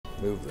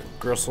Move the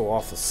gristle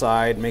off the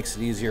side, makes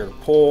it easier to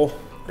pull.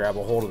 Grab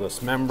a hold of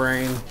this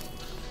membrane,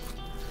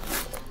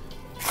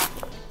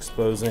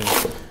 exposing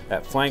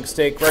that flank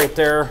steak right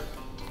there.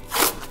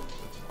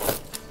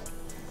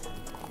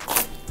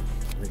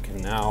 We can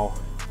now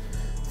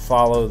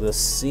follow this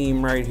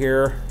seam right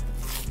here,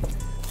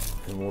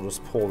 and we'll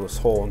just pull this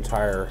whole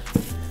entire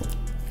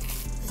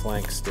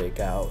flank steak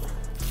out.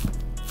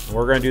 And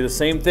we're going to do the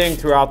same thing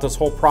throughout this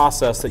whole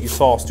process that you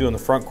saw us do in the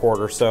front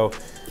quarter. So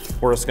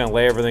we're just going to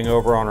lay everything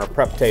over on our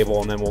prep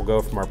table, and then we'll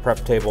go from our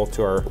prep table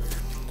to our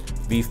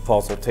beef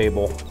puzzle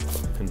table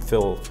and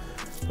fill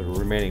the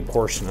remaining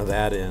portion of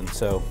that in.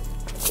 So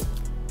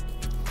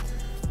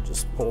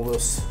just pull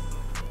this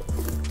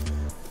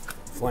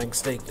flank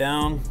steak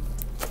down,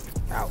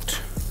 out,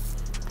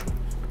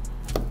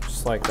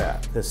 just like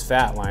that. This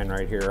fat line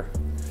right here,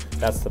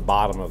 that's the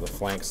bottom of the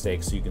flank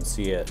steak, so you can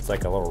see it. It's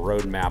like a little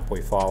road map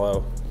we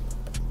follow.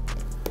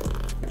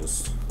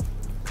 Just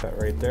cut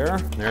right there.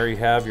 There you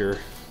have your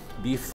beef